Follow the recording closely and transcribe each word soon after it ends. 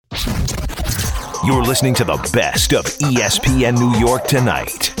You're listening to the best of ESPN New York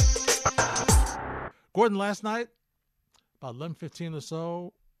Tonight. Gordon, last night, about 11:15 or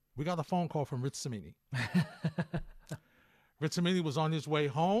so, we got a phone call from Rich Cimini. Rich Cimini was on his way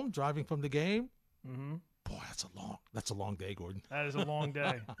home, driving from the game. Mm-hmm. Boy, that's a long day, Gordon. That is a long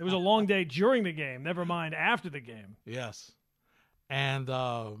day. It was a long day during the game, never mind after the game. Yes. And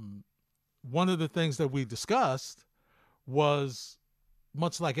one of the things that we discussed was,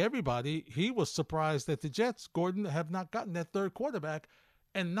 much like everybody, he was surprised that the Jets, Gordon, have not gotten that third quarterback,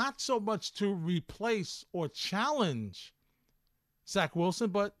 and not so much to replace or challenge Zach Wilson,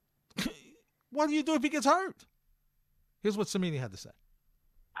 but what do you do if he gets hurt? Here's what Cimini had to say.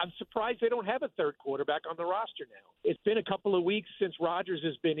 I'm surprised they don't have a third quarterback on the roster now. It's been a couple of weeks since Rodgers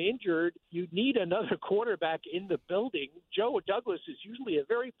has been injured. You need another quarterback in the building. Joe Douglas is usually a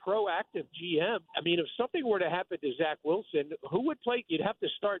very proactive GM. I mean, if something were to happen to Zach Wilson, who would play? You'd have to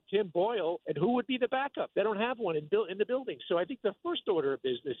start Tim Boyle, and who would be the backup? They don't have one in the building. So I think the first order of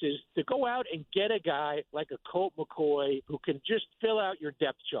business is to go out and get a guy like a Colt McCoy who can just fill out your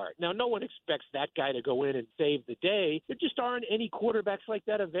depth chart. Now, no one expects that guy to go in and save the day. There just aren't any quarterbacks like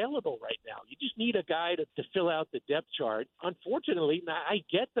that available right now. You just need a guy to fill out the depth chart. Unfortunately, I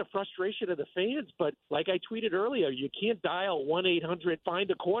get the frustration of the fans, but like I tweeted earlier, you can't dial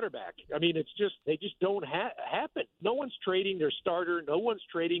 1-800-FIND a quarterback. I mean, they just don't happen. No one's trading their starter. No one's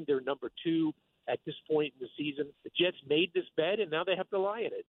trading their number two at this point in the season. The Jets made this bet, and now they have to lie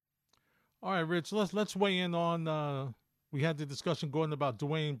in it. All right, Rich, let's weigh in on we had the discussion going about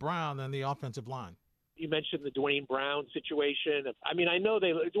Dwayne Brown and the offensive line. You mentioned the Dwayne Brown situation. I mean, I know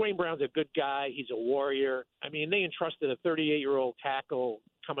Dwayne Brown's a good guy. He's a warrior. I mean, they entrusted a 38-year-old tackle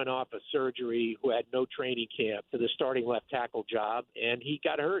coming off of surgery who had no training camp to the starting left tackle job, and he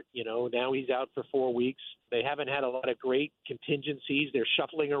got hurt. Now he's out for 4 weeks. They haven't had a lot of great contingencies. They're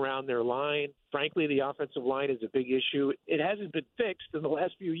shuffling around their line. Frankly, the offensive line is a big issue. It hasn't been fixed in the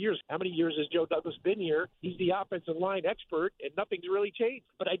last few years. How many years has Joe Douglas been here? He's the offensive line expert, and nothing's really changed.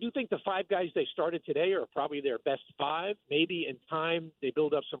 But I do think the 5 guys they started today are probably their best 5. Maybe in time they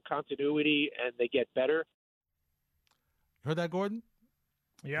build up some continuity and they get better. Heard that, Gordon?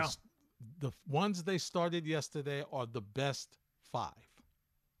 Yeah. The ones they started yesterday are the best 5.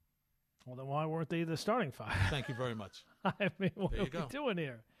 Well, then why weren't they the starting 5? Thank you very much. I mean, what there are you go. we doing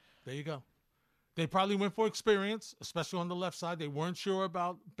here? There you go. They probably went for experience, especially on the left side. They weren't sure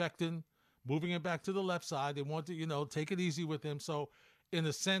about Becton moving him back to the left side. They wanted to, take it easy with him. So, in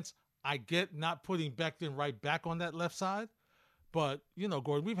a sense, I get not putting Becton right back on that left side. But,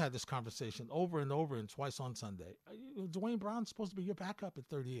 Gordon, we've had this conversation over and over and twice on Sunday. Dwayne Brown's supposed to be your backup at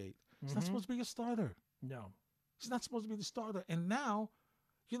 38. He's not supposed to be your starter. No. He's not supposed to be the starter. And now,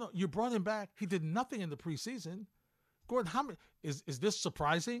 you brought him back. He did nothing in the preseason. Gordon, how many is this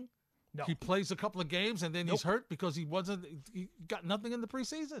surprising? No. He plays a couple of games and then Nope. he's hurt because he got nothing in the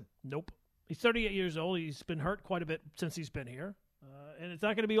preseason. Nope. He's 38 years old. He's been hurt quite a bit since he's been here. And it's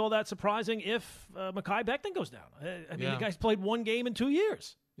not going to be all that surprising if Mekhi Becton goes down. I mean, the guy's played 1 game in 2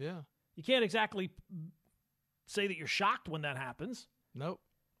 years. Yeah. You can't exactly say that you're shocked when that happens. Nope.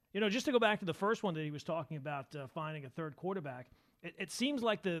 Just to go back to the first one that he was talking about, finding a third quarterback, it seems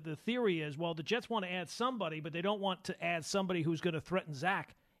like the theory is, well, the Jets want to add somebody, but they don't want to add somebody who's going to threaten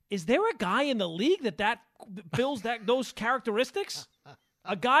Zach. Is there a guy in the league that fills those characteristics?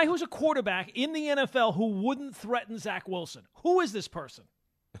 A guy who's a quarterback in the NFL who wouldn't threaten Zach Wilson. Who is this person?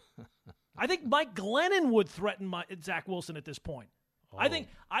 I think Mike Glennon would threaten Zach Wilson at this point. Oh. I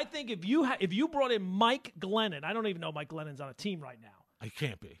think if you brought in Mike Glennon, I don't even know Mike Glennon's on a team right now. He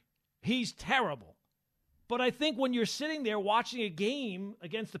can't be. He's terrible. But I think when you're sitting there watching a game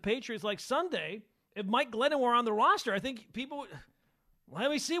against the Patriots like Sunday, if Mike Glennon were on the roster, I think people would,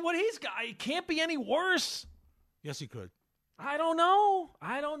 let me see what he's got. He can't be any worse. Yes, he could. I don't know.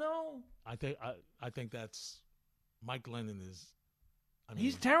 I think that's Mike Glennon is.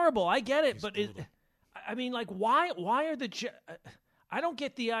 He's terrible. I get it, but why are the? I don't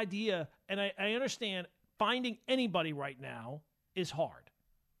get the idea, and I understand finding anybody right now is hard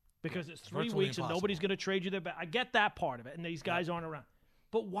because it's 3 weeks and nobody's going to trade you their back. I get that part of it, and these guys aren't around.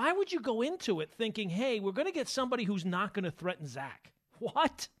 But why would you go into it thinking, hey, we're going to get somebody who's not going to threaten Zach?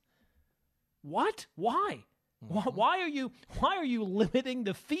 What? Why? Mm-hmm. Why are you limiting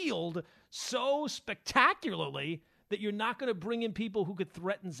the field so spectacularly that you're not going to bring in people who could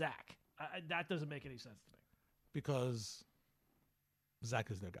threaten Zach? That doesn't make any sense to me. Because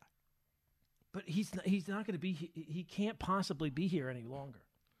Zach is their guy. But he's not going to be. He can't possibly be here any longer.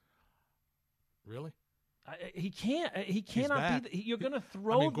 Really? He can't. He cannot be. You're going to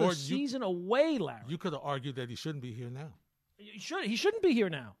throw Gordon, the season away, Larry. You could have argued that he shouldn't be here now. He shouldn't be here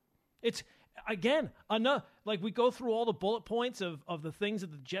now. again, enough. Like, we go through all the bullet points of the things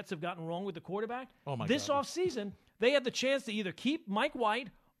that the Jets have gotten wrong with the quarterback. Oh my this God. offseason, they had the chance to either keep Mike White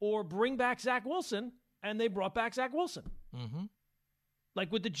or bring back Zach Wilson, and they brought back Zach Wilson. Mm-hmm.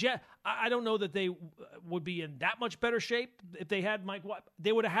 Like, with the Jets, I don't know that they would be in that much better shape if they had Mike White.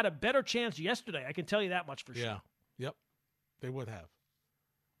 They would have had a better chance yesterday. I can tell you that much for sure. Yeah. Yep. They would have.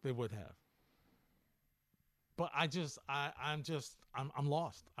 They would have. But I'm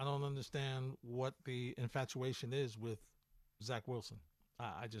lost. I don't understand what the infatuation is with Zach Wilson.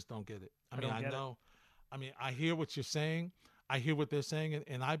 I just don't get it. I mean, I hear what you're saying. I hear what they're saying,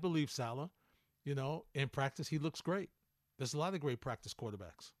 and I believe Salah, in practice, he looks great. There's a lot of great practice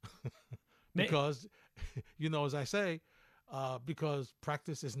quarterbacks because, as I say, because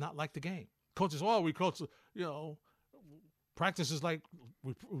practice is not like the game. Coaches, we coach, practice is like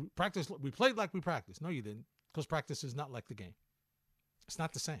we played like we practiced. No, you didn't, because practice is not like the game. It's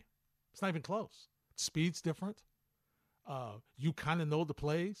not the same. It's not even close. Speed's different. You kind of know the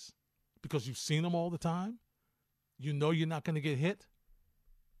plays because you've seen them all the time. You know you're not going to get hit.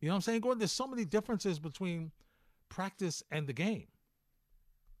 You know what I'm saying, Gordon? There's so many differences between practice and the game.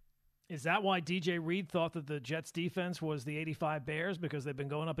 Is that why DJ Reed thought that the Jets defense was the 85 Bears, because they've been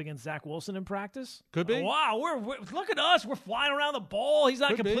going up against Zach Wilson in practice? Could be. Wow, we're look at us. We're flying around the ball. He's not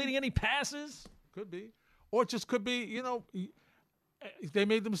Could completing be. any passes. Could be. Or it just could be, they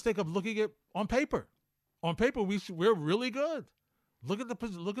made the mistake of looking at on paper. On paper, we're really good. Look at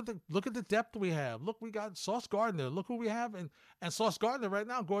the depth we have. Look, we got Sauce Gardner. Look who we have, and Sauce Gardner right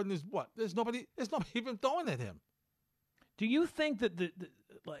now. Gordon is what? There's nobody even throwing at him. Do you think that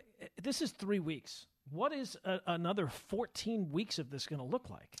this is 3 weeks? What is another 14 weeks of this going to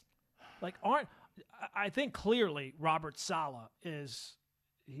look like? Like, I think clearly Robert Saleh is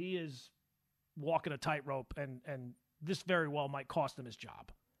walking a tightrope, and this very well might cost him his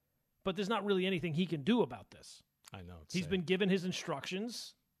job. But there's not really anything he can do about this. I know. He's been given his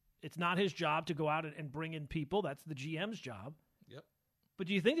instructions. It's not his job to go out and bring in people. That's the GM's job. Yep. But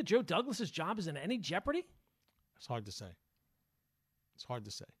do you think that Joe Douglas's job is in any jeopardy? It's hard to say. It's hard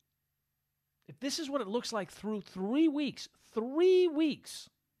to say. If this is what it looks like through 3 weeks.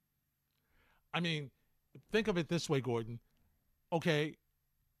 I mean, think of it this way, Gordon. Okay,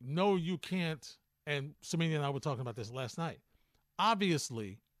 no, you can't. And Samini and I were talking about this last night.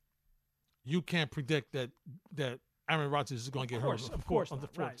 Obviously, you can't predict that Aaron Rodgers is going to get hurt. Of course, on the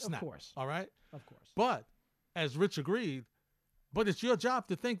fourth snap. Of course. All right? Of course. But, as Rich agreed, it's your job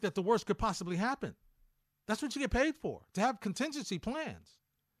to think that the worst could possibly happen. That's what you get paid for, to have contingency plans.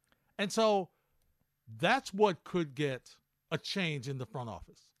 And so that's what could get a change in the front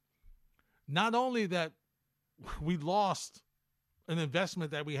office. Not only that we lost an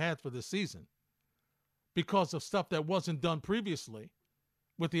investment that we had for this season because of stuff that wasn't done previously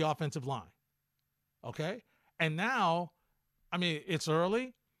with the offensive line. Okay? And now, I mean, it's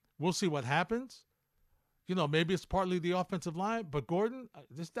early. We'll see what happens. Maybe it's partly the offensive line, but Gordon,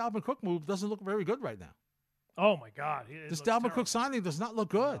 this Dalvin Cook move doesn't look very good right now. Oh, my God. This Dalvin Cook signing does not look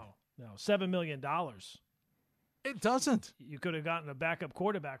good. No, $7 million. It doesn't. You could have gotten a backup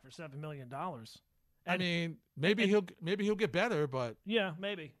quarterback for $7 million. I mean, maybe he'll get better, but yeah,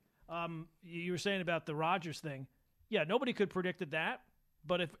 maybe. You were saying about the Rodgers thing. Yeah, nobody could have predicted that.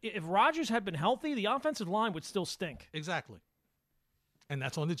 But if Rodgers had been healthy, the offensive line would still stink. Exactly. And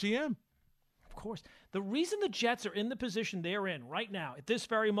that's on the GM. Of course. The reason the Jets are in the position they're in right now, at this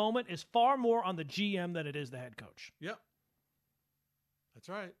very moment, is far more on the GM than it is the head coach. Yep. That's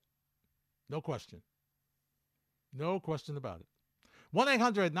right. No question. No question about it.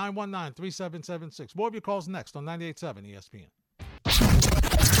 1-800-919-3776. More of your calls next on 98.7 ESPN.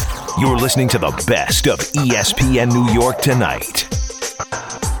 You're listening to the best of ESPN New York Tonight.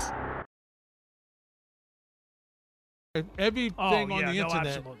 Everything on the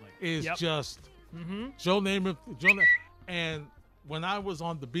internet is just Joe Namath. And when I was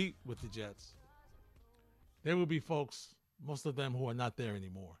on the beat with the Jets, there would be folks, most of them who are not there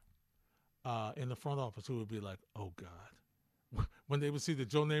anymore, in the front office who would be like, oh, God. When they would see that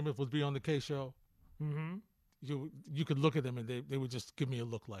Joe Namath would be on the K show, you could look at them and they would just give me a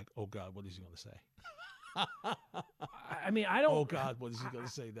look like, oh, God, what is he going to say? I mean, I don't. Oh, God, what is he going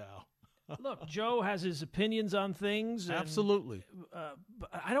to say now? Look, Joe has his opinions on things. And, absolutely. But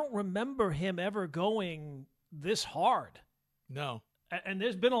I don't remember him ever going this hard. No. And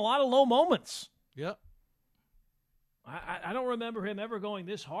there's been a lot of low moments. Yep. I don't remember him ever going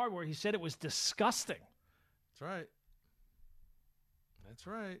this hard where he said it was disgusting. That's right. That's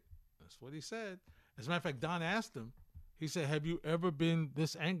right. That's what he said. As a matter of fact, Don asked him, he said, have you ever been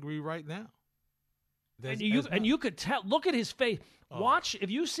this angry right now? And you could tell. Look at his face. Watch if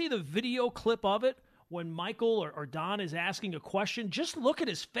you see the video clip of it when Michael or Don is asking a question. Just look at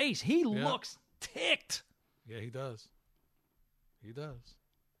his face. He looks ticked. Yeah, he does. He does.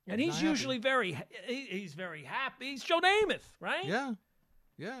 And he's usually very happy. He's Joe Namath, right? Yeah.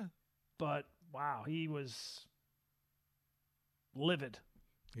 Yeah. But wow, he was livid.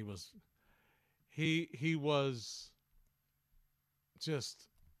 He was just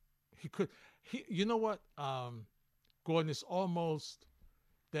you know what, Gordon, it's almost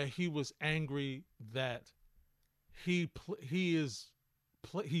that he was angry that he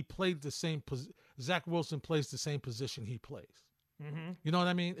played the same Zach Wilson plays the same position he plays. Mm-hmm. You know what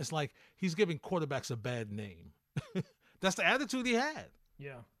I mean? It's like he's giving quarterbacks a bad name. That's the attitude he had.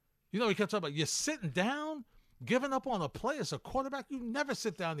 Yeah. You know, he kept talking about you're sitting down, giving up on a play as a quarterback. You never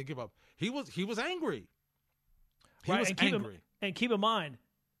sit down and give up. He was angry. He was angry. And keep in mind,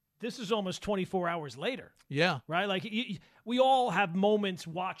 this is almost 24 hours later. Yeah. Right? Like, we all have moments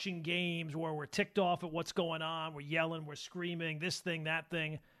watching games where we're ticked off at what's going on. We're yelling, we're screaming, this thing, that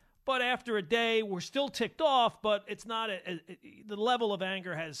thing. But after a day, we're still ticked off, but it's not the level of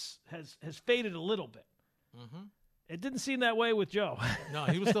anger has faded a little bit. Mm-hmm. It didn't seem that way with Joe. No,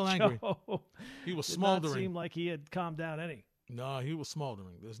 he was still angry. He was smoldering. Did not seem like he had calmed down any. No, he was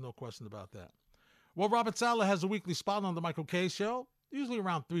smoldering. There's no question about that. Well, Robert Saleh has a weekly spot on the Michael Kay Show, usually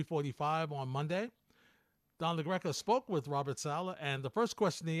around 3:45 on Monday. Don LaGreca spoke with Robert Saleh, and the first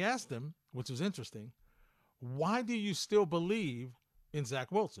question he asked him, which was interesting, why do you still believe in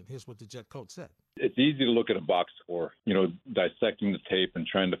Zach Wilson? Here's what the Jet coach said. It's easy to look at a box score, dissecting the tape and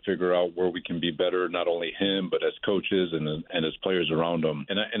trying to figure out where we can be better, not only him, but as coaches and as players around him.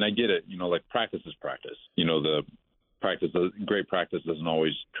 And I get it, like practice is practice. Great practice doesn't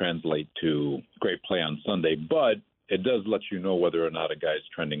always translate to great play on Sunday, but it does let you know whether or not a guy's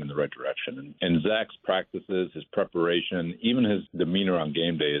trending in the right direction. And Zach's practices, his preparation, even his demeanor on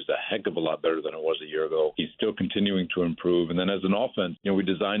game day is a heck of a lot better than it was a year ago. He's still continuing to improve. And then as an offense, we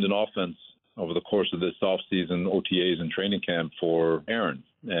designed an offense over the course of this offseason, OTAs and training camp for Aaron.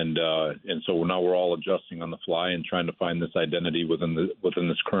 And so now we're all adjusting on the fly and trying to find this identity within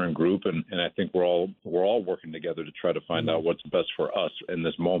this current group. And I think we're all working together to try to find out what's best for us in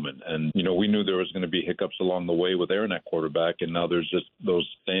this moment. And, we knew there was going to be hiccups along the way with Aaron at quarterback. And now there's just those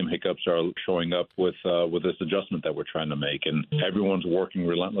same hiccups are showing up with this adjustment that we're trying to make. And everyone's working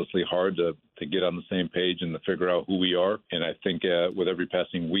relentlessly hard to get on the same page and to figure out who we are. And I think with every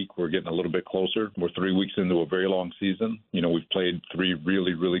passing week, we're getting a little bit closer. We're 3 weeks into a very long season. We've played 3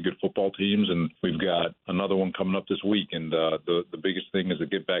 really good football teams, and we've got another one coming up this week. And the biggest thing is to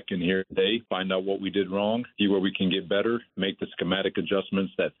get back in here today, find out what we did wrong, see where we can get better, make the schematic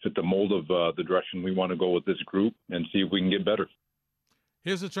adjustments that fit the mold of the direction we want to go with this group, and see if we can get better.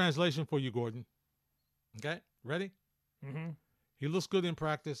 Here's a translation for you, Gordon. Okay, ready? Mm-hmm. He looks good in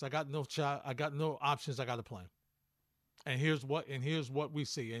practice. I got no options. I got to play. And here's what we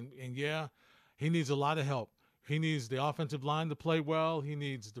see. And yeah, he needs a lot of help. He needs the offensive line to play well. He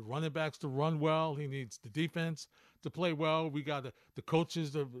needs the running backs to run well. He needs the defense to play well. We got the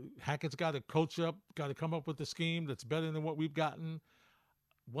coaches. Hackett's got to coach up, got to come up with a scheme that's better than what we've gotten.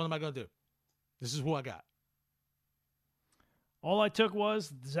 What am I going to do? This is who I got. All I took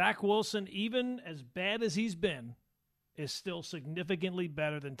was Zach Wilson, even as bad as he's been, is still significantly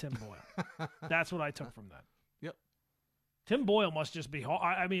better than Tim Boyle. That's what I took from that. Yep. Tim Boyle must just be hard.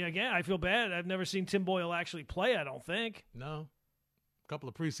 I mean, again, I feel bad. I've never seen Tim Boyle actually play, I don't think. No. A couple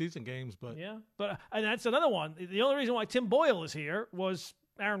of preseason games, but. Yeah. And that's another one. The only reason why Tim Boyle is here was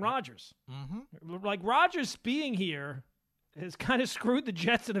Aaron Rodgers. Mm-hmm. Like, Rodgers being here has kind of screwed the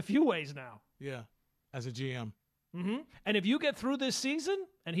Jets in a few ways now. Yeah, as a GM. Mm-hmm. And if you get through this season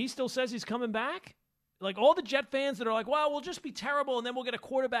and he still says he's coming back, like all the Jet fans that are like, well, we'll just be terrible and then we'll get a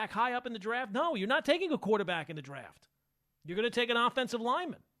quarterback high up in the draft. No, you're not taking a quarterback in the draft. You're going to take an offensive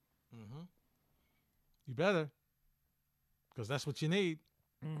lineman. Mm-hmm. You better, because that's what you need.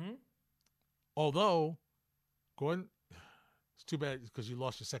 Mm-hmm. Although, Gordon, it's too bad because you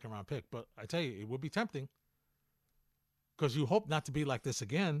lost your second-round pick. But I tell you, it would be tempting because you hope not to be like this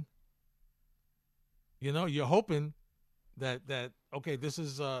again. You're hoping that okay, this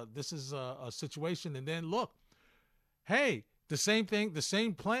is a situation, and then look, hey, the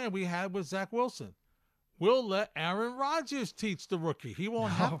same plan we had with Zach Wilson. We'll let Aaron Rodgers teach the rookie. He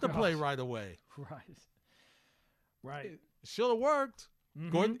won't have to play right away. Right. It should have worked. Mm-hmm.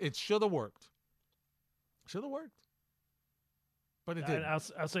 Gordon, it should have worked. But it didn't.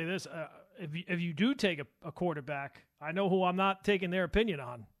 I'll say this. If you do take a quarterback, I know who I'm not taking their opinion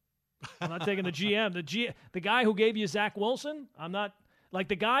on. I'm not taking the GM. The guy who gave you Zach Wilson, I'm not Like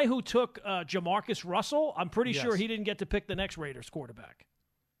the guy who took Jamarcus Russell, I'm pretty sure he didn't get to pick the next Raiders quarterback.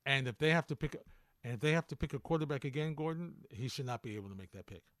 And if they have to pick a quarterback again, Gordon, he should not be able to make that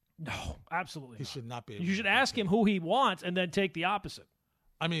pick. No, absolutely He not. should not be able You to should make that ask pick. him who he wants and then take the opposite.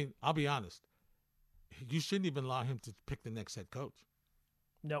 I mean, I'll be honest. You shouldn't even allow him to pick the next head coach.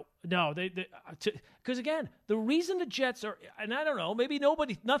 No, because again, the reason the Jets are, and I don't know, maybe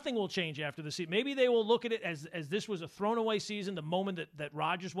nothing will change after the season. Maybe they will look at it as this was a thrown away season, the moment that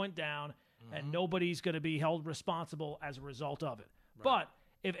Rodgers went down, and nobody's going to be held responsible as a result of it. Right. But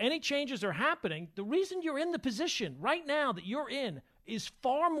if any changes are happening, the reason you're in the position right now that you're in is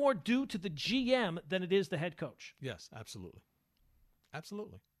far more due to the GM than it is the head coach. Yes, absolutely.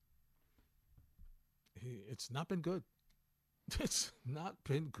 Absolutely. It's not been good. It's not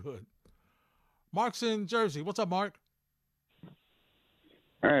been good. Mark's in Jersey. What's up, Mark?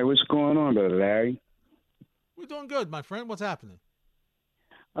 All right, what's going on, brother Larry? We're doing good, my friend. What's happening?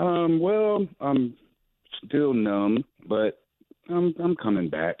 Well, I'm still numb, but I'm coming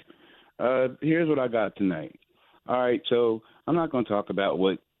back. Here's what I got tonight. All right, so I'm not going to talk about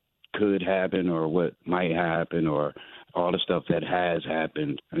what could happen or what might happen or all the stuff that has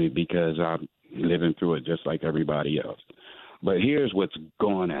happened. I mean, because I'm living through it just like everybody else. But here's what's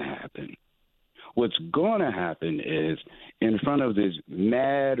going to happen. What's going to happen is in front of this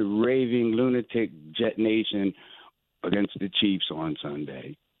mad, raving, lunatic Jet Nation against the Chiefs on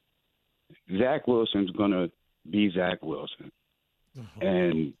Sunday, Zach Wilson's going to be Zach Wilson.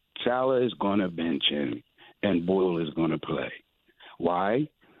 And Salah is going to bench him, and Boyle is going to play. Why?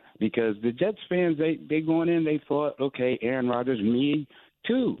 Because the Jets fans, they going in, they thought, okay, Aaron Rodgers, me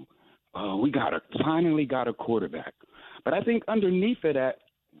too. We finally got a quarterback. But I think underneath of that,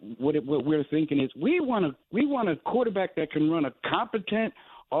 what we're thinking is we want a quarterback that can run a competent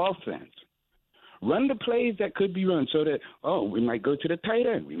offense, run the plays that could be run, so that we might go to the tight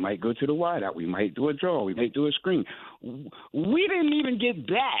end, we might go to the wideout, we might do a draw, we might do a screen. We didn't even get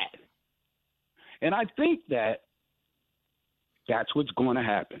that, and I think that's what's going to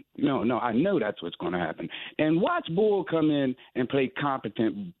happen. No, I know that's what's going to happen. And watch Bull come in and play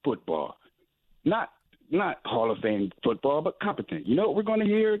competent football, not Hall of Fame football, but competent. You know what we're going to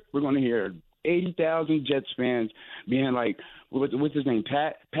hear? We're going to hear 80,000 Jets fans being like, what's his name?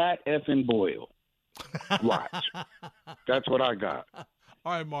 Pat effing Boyle. Watch. That's what I got.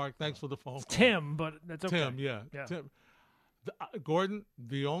 All right, Mark. Thanks for the phone call. Tim, but that's okay. Tim, yeah. Tim. Gordon,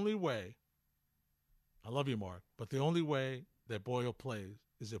 the only way, I love you, Mark, but the only way that Boyle plays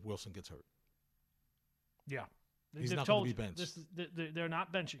is if Wilson gets hurt. Yeah. He's not going to be benched. They're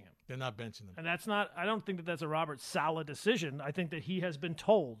not benching him. They're not benching him. And I don't think that's a Robert Saleh decision. I think that he has been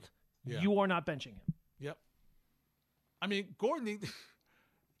told, you are not benching him. Yep. I mean, Gordon,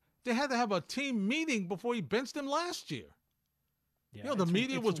 they had to have a team meeting before he benched him last year. Yeah, the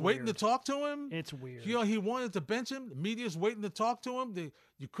media was waiting to talk to him. It's weird. He wanted to bench him. The media's waiting to talk to him.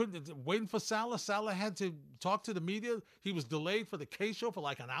 You couldn't waiting for Saleh. Saleh had to talk to the media. He was delayed for the K show for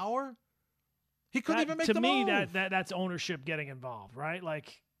like an hour. He couldn't even make the move. To me, that's ownership getting involved, right?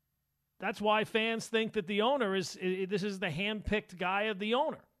 Like, that's why fans think that the owner this is the hand-picked guy of the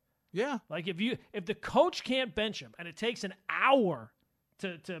owner. Yeah. Like, if the coach can't bench him and it takes an hour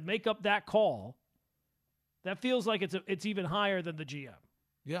to make up that call, that feels like it's even higher than the GM.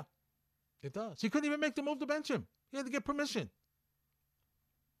 Yeah, it does. He couldn't even make the move to bench him. He had to get permission.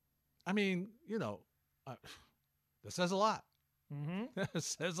 I mean, that says a lot. Mm-hmm. That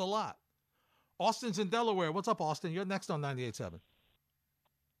says a lot. Austin's in Delaware. What's up, Austin? You're next on 98.7.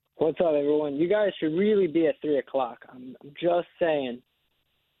 What's up, everyone? You guys should really be at 3 o'clock. I'm just saying.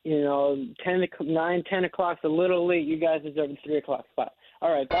 10 o'clock's a little late. You guys deserve a 3 o'clock spot.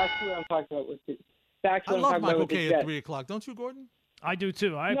 All right, back to what I'm talking about. I love Michael K at 3 o'clock. Don't you, Gordon? I do,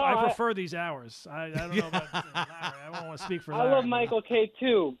 too. I prefer these hours. I don't know about Larry. I don't want to speak for Larry. I love Michael K,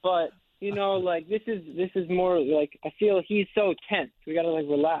 too, but this is more like I feel he's so tense. We got to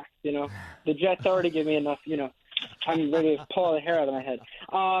relax, The Jets already give me enough, I'm ready to pull the hair out of my head.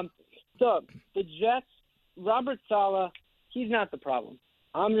 So the Jets, Robert Saleh, he's not the problem.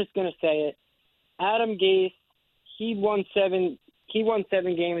 I'm just going to say it. Adam Gase, he won seven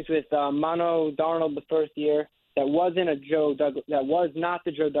games with Mono Darnold the first year. That wasn't that was not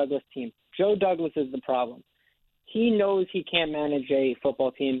the Joe Douglas team. Joe Douglas is the problem. He knows he can't manage a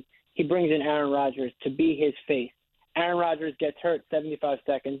football team. He brings in Aaron Rodgers to be his face. Aaron Rodgers gets hurt 75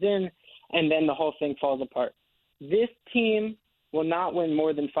 seconds in, and then the whole thing falls apart. This team will not win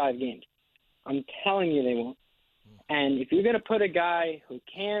more than 5 games. I'm telling you they won't. And if you're going to put a guy who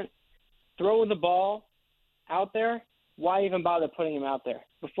can't throw the ball out there, why even bother putting him out there?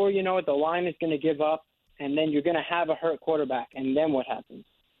 Before you know it, the line is going to give up, and then you're going to have a hurt quarterback, and then what happens?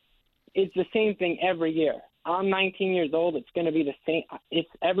 It's the same thing every year. I'm 19 years old. It's going to be the same. It's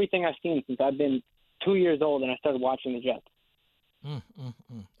everything I've seen since I've been 2 years old and I started watching the Jets.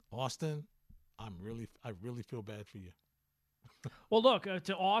 Austin, I really feel bad for you. Well, look,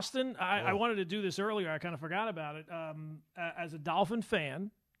 to Austin, I wanted to do this earlier. I kind of forgot about it. As a Dolphin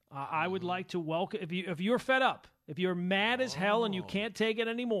fan, I would like to welcome, if you're fed up, if you're mad as hell and you can't take it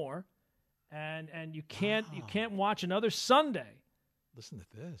anymore, and you can't watch another Sunday. Listen to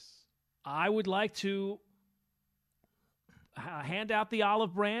this. I would like to hand out the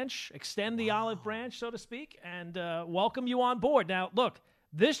olive branch, extend the olive branch, so to speak, and welcome you on board. Now, look,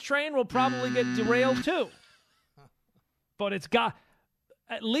 this train will probably get derailed too. But it's got,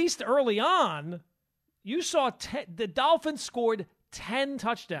 at least early on, you saw the Dolphins scored 10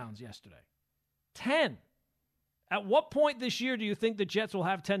 touchdowns yesterday. 10. At what point this year do you think the Jets will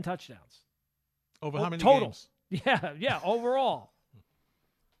have 10 touchdowns? Over how many total? games? Yeah, overall.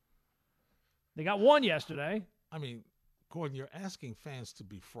 They got one yesterday. I mean, Gordon, you're asking fans to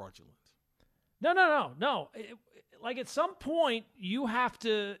be fraudulent. No. Like at some point, you have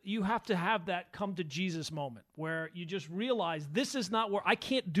to have that come to Jesus moment where you just realize this is not where I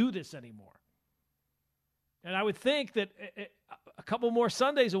can't do this anymore. And I would think that a couple more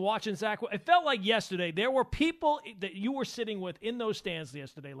Sundays of watching Zach, it felt like yesterday there were people that you were sitting with in those stands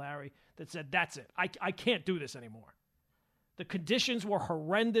yesterday, Larry, that said, that's it. I can't do this anymore. The conditions were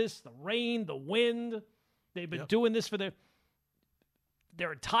horrendous, the rain, the wind. They've been doing this for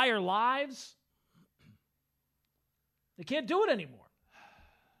their entire lives. They can't do it anymore.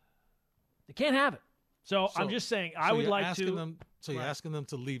 They can't have it. So I'm just saying, I would like to. You're asking them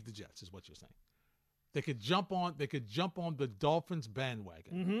to leave the Jets, is what you're saying. They could jump on the Dolphins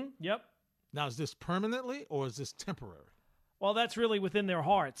bandwagon. Mm-hmm. Yep. Now, is this permanently or is this temporary? Well, that's really within their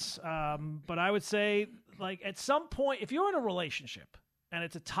hearts. But I would say, like, at some point, if you're in a relationship and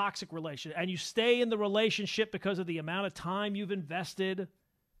it's a toxic relationship and you stay in the relationship because of the amount of time you've invested,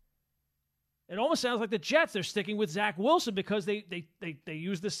 it almost sounds like the Jets, they're sticking with Zach Wilson because they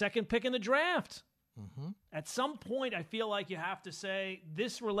used the second pick in the draft. Mm-hmm. At some point, I feel like you have to say,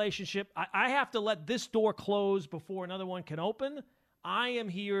 this relationship, I have to let this door close before another one can open. I am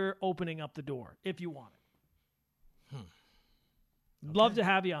here opening up the door if you want it. Okay. Love to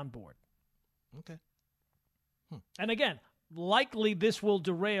have you on board. Okay. And again, likely this will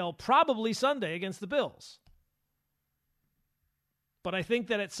derail probably Sunday against the Bills. But I think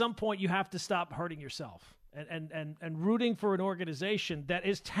that at some point you have to stop hurting yourself and rooting for an organization that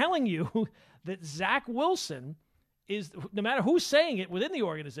is telling you that Zach Wilson is, no matter who's saying it within the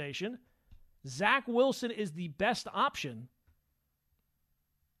organization, Zach Wilson is the best option.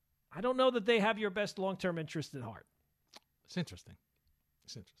 I don't know that they have your best long-term interest at heart. It's interesting.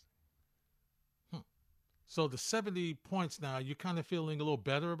 So the 70 points now, you kind of feeling a little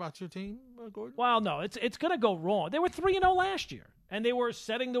better about your team, Gordon? Well, no, it's going to go wrong. They were 3-0 last year, and they were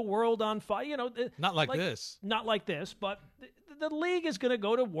setting the world on fire. You know, not like this. Not like this, but the league is going to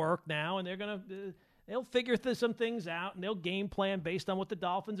go to work now, and they'll figure some things out, and they'll game plan based on what the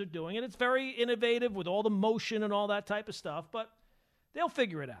Dolphins are doing. And it's very innovative with all the motion and all that type of stuff, but they'll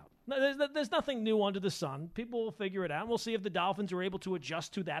figure it out. There's nothing new under the sun. People will figure it out. And we'll see if the Dolphins are able to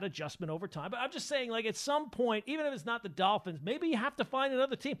adjust to that adjustment over time. But I'm just saying, like, at some point, even if it's not the Dolphins, maybe you have to find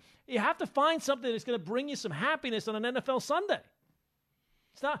another team. You have to find something that's going to bring you some happiness on an NFL Sunday.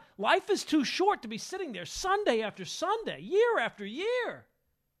 It's not. Life is too short to be sitting there Sunday after Sunday, year after year.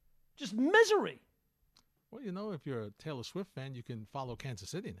 Just misery. Well, you know, if you're a Taylor Swift fan, you can follow Kansas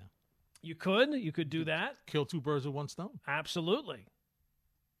City now. You could do that. Kill two birds with one stone. Absolutely.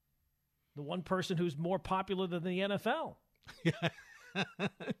 The one person who's more popular than the NFL. Yeah,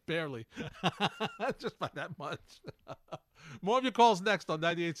 barely. Just by that much. More of your calls next on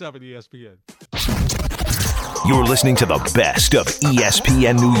 98.7 ESPN. You're listening to the best of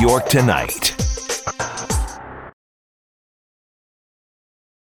ESPN New York Tonight.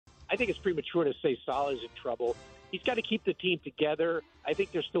 I think it's premature to say Saleh's in trouble. He's got to keep the team together. I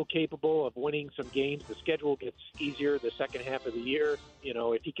think they're still capable of winning some games. The schedule gets easier the second half of the year. You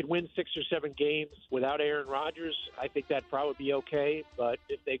know, if he can win 6 or 7 games without Aaron Rodgers, I think that'd probably be okay. But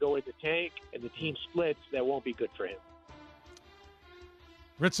if they go into tank and the team splits, that won't be good for him.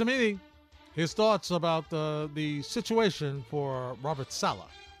 Rich Cimini, his thoughts about the situation for Robert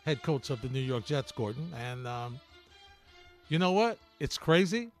Saleh, head coach of the New York Jets, Gordon. And you know what? It's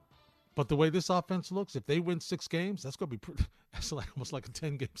crazy. But the way this offense looks, if they win 6 games, that's going to be that's almost like a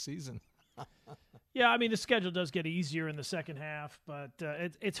 10-game season. Yeah, I mean, the schedule does get easier in the second half, but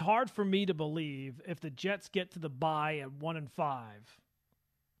it's hard for me to believe if the Jets get to the bye at 1-5,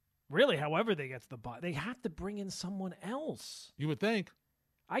 Really, however they get to the bye, they have to bring in someone else. You would think.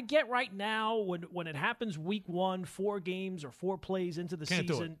 I get right now when it happens week 1, 4 games or 4 plays into the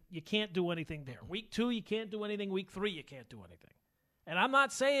season, you can't do anything there. Week 2, you can't do anything. Week 3, you can't do anything. And I'm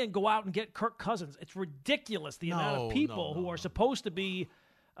not saying go out and get Kirk Cousins. It's ridiculous the amount of people who are supposed to be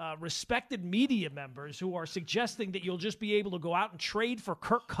respected media members who are suggesting that you'll just be able to go out and trade for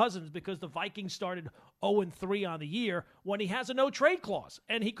Kirk Cousins because the Vikings started 0-3 on the year when he has a no-trade clause.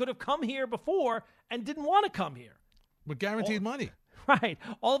 And he could have come here before and didn't want to come here. With guaranteed money. Right.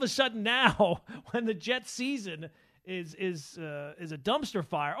 All of a sudden now, when the Jets season is a dumpster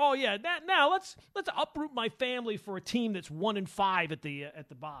fire. Oh yeah, now let's uproot my family for a team that's 1-5 at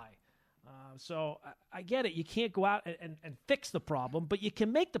the bye. So I get it. You can't go out and fix the problem, but you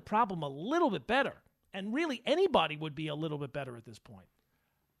can make the problem a little bit better. And really, anybody would be a little bit better at this point.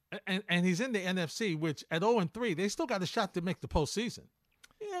 And he's in the NFC, which at 0-3, they still got a shot to make the postseason.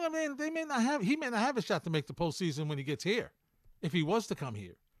 You know what I mean? He may not have a shot to make the postseason when he gets here, if he was to come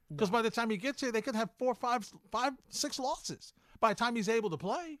here. Because by the time he gets here, they could have 4, 5, 6 losses by the time he's able to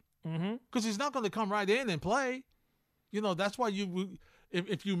play. Because he's not going to come right in and play. You know, that's why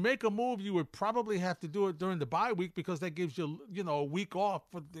if you make a move, you would probably have to do it during the bye week because that gives you, a week off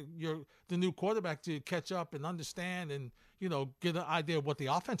for the new quarterback to catch up and understand and, get an idea of what the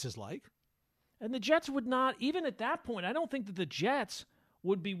offense is like. And the Jets would not, even at that point, I don't think that the Jets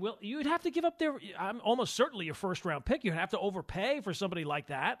would be you'd have to give up I'm almost certainly your first-round pick. You'd have to overpay for somebody like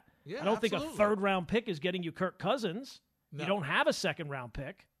that. Yeah, I don't think a third-round pick is getting you Kirk Cousins. No. You don't have a second-round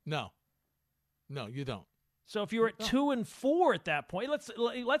pick. No, you don't. So if you're at 2-4 at that point,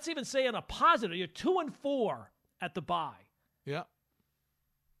 let's even say on a positive, you're 2-4 at the bye. Yeah.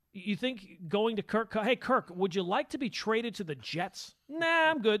 You think going to Kirk? Hey, Kirk, would you like to be traded to the Jets?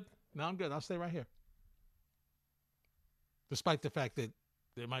 Nah, I'm good. No, I'm good. I'll stay right here. Despite the fact that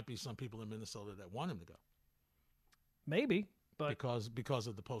there might be some people in Minnesota that want him to go. Maybe, but because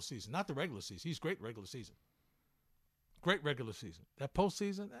of the postseason, not the regular season. He's great regular season. Great regular season. That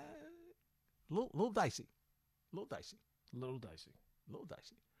postseason, little dicey. Little dicey.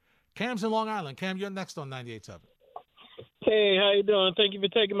 Cam's in Long Island. Cam, you're next on 98.7. Hey, how you doing? Thank you for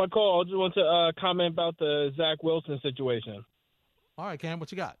taking my call. I just want to comment about the Zach Wilson situation. All right, Cam, what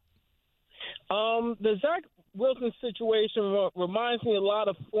you got? The Zach Wilson situation reminds me a lot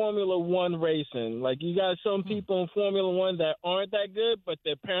of Formula One racing. Like, you got some people in Formula One that aren't that good, but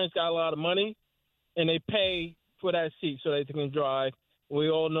their parents got a lot of money, and they pay for that seat so they can drive. We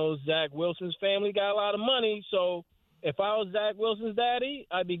all know Zach Wilson's family got a lot of money, so if I was Zach Wilson's daddy,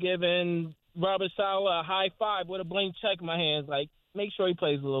 I'd be giving Robert Saleh a high five with a blank check in my hands. Like, make sure he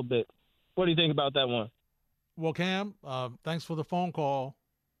plays a little bit. What do you think about that one? Well, Cam, thanks for the phone call.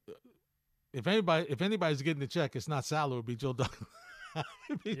 If anybody's getting the check, it's not Saleh. It'd be Joe Douglas.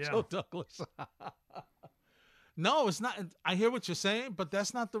 Joe Douglas. No, it's not. I hear what you're saying, but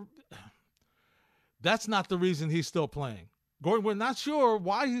that's not the reason he's still playing. Gordon, we're not sure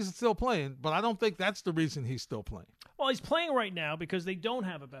why he's still playing, but I don't think that's the reason he's still playing. Well, he's playing right now because they don't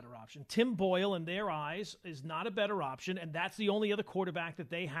have a better option. Tim Boyle, in their eyes, is not a better option, and that's the only other quarterback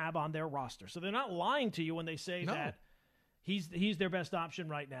that they have on their roster. So they're not lying to you when they say that he's their best option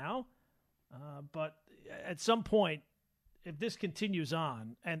right now. But at some point, if this continues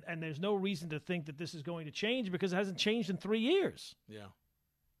on, and there's no reason to think that this is going to change because it hasn't changed in 3 years. Yeah.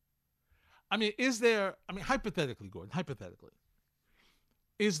 Hypothetically, Gordon,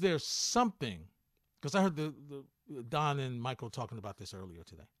 is there something, because I heard the Don and Michael talking about this earlier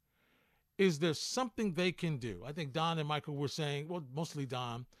today, is there something they can do? I think Don and Michael were saying, well, mostly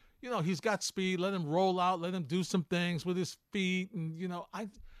Don, he's got speed, let him roll out, let him do some things with his feet, and,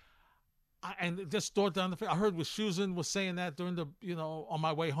 and just throw it down the field. I heard Wischusen was saying that during on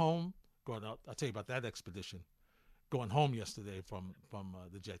my way home. I'll tell you about that expedition, going home yesterday from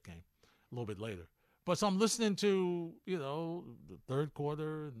the Jet game. A little bit later. But so I'm listening to, the third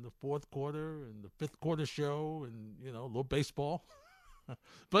quarter and the fourth quarter and the fifth quarter show and, a little baseball.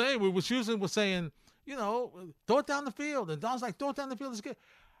 But anyway, Wischusen was saying, throw it down the field. And Don's like, throw it down the field. It's good.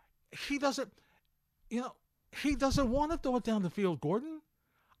 He doesn't want to throw it down the field, Gordon.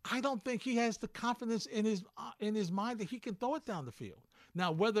 I don't think he has the confidence in his mind that he can throw it down the field.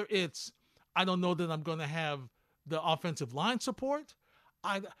 Now, whether it's, I don't know that I'm going to have the offensive line support.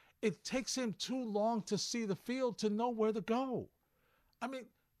 It takes him too long to see the field to know where to go. I mean,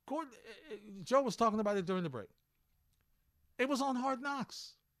 Gordon, Joe was talking about it during the break. It was on Hard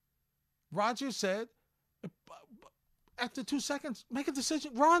Knocks. Rodgers said, after 2 seconds, make a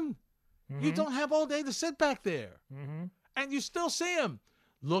decision, run. Mm-hmm. You don't have all day to sit back there. Mm-hmm. And you still see him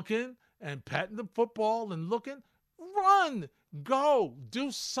looking and patting the football and looking. Run. Go.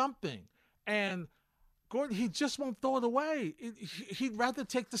 Do something. And Gordon, he just won't throw it away. He'd rather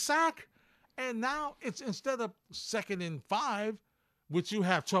take the sack. And now it's instead of 2nd and 5, which you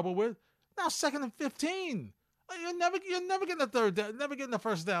have trouble with, now 2nd and 15. You're never getting a third down, never getting a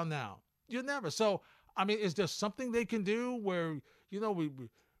first down now. You're never. So, I mean, is there something they can do where, we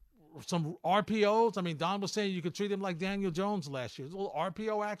some RPOs? I mean, Don was saying you could treat him like Daniel Jones last year. A little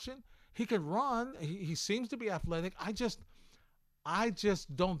RPO action. He could run. He seems to be athletic. I just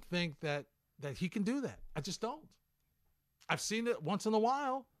don't think that he can do that. I just don't. I've seen it once in a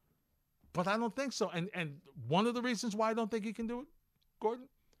while, but I don't think so. And one of the reasons why I don't think he can do it, Gordon,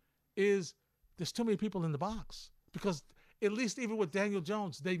 is there's too many people in the box. Because at least even with Daniel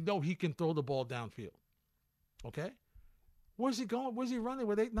Jones, they know he can throw the ball downfield. Okay? Where's he going? Where's he running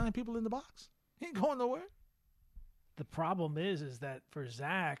with 8, 9 people in the box? He ain't going nowhere. The problem is that for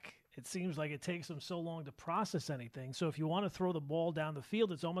Zach, it seems like it takes him so long to process anything. So if you want to throw the ball down the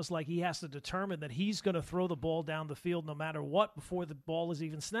field, it's almost like he has to determine that he's going to throw the ball down the field no matter what before the ball is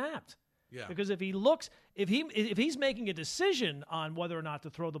even snapped. Yeah. Because if he's making a decision on whether or not to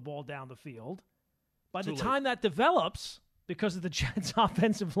throw the ball down the field, by the time that develops, because of the Jets'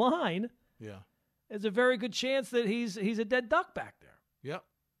 offensive line, there's a very good chance that he's a dead duck back there. Yep.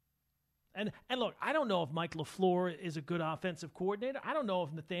 And look, I don't know if Mike LaFleur is a good offensive coordinator. I don't know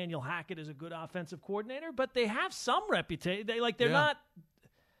if Nathaniel Hackett is a good offensive coordinator, but they have some reputation. They're not.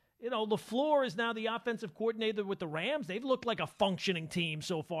 LaFleur is now the offensive coordinator with the Rams. They've looked like a functioning team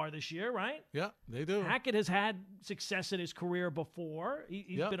so far this year, right? Yeah, they do. Hackett has had success in his career before.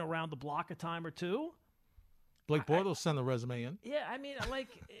 He's been around the block a time or two. Blake Bortles sent a resume in. Yeah, I mean, like,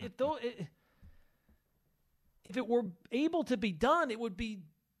 if it were able to be done, it would be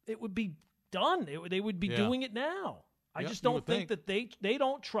done. They would be doing it now. I just don't think that they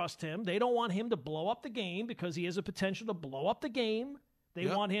don't trust him. They don't want him to blow up the game because he has a potential to blow up the game. They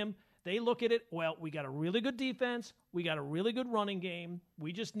want him. They look at it, well, we got a really good defense. We got a really good running game.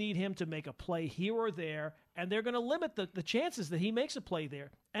 We just need him to make a play here or there, and they're going to limit the chances that he makes a play there.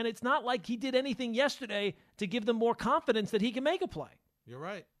 And it's not like he did anything yesterday to give them more confidence that he can make a play. You're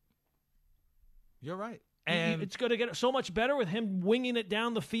right. And it's going to get so much better with him winging it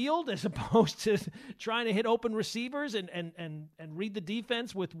down the field as opposed to trying to hit open receivers and read the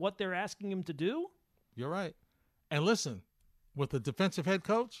defense with what they're asking him to do. You're right. And listen, with the defensive head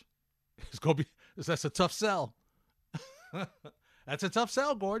coach, that's a tough sell. That's a tough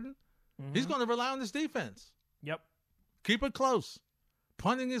sell, Gordon. Mm-hmm. He's going to rely on his defense. Yep. Keep it close.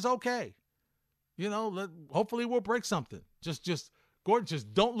 Punting is okay. Hopefully we'll break something. Gordon,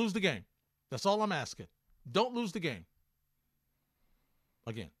 just don't lose the game. That's all I'm asking. Don't lose the game.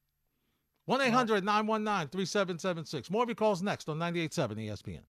 Again. 1-800-919-3776. More of your calls next on 98.7 ESPN.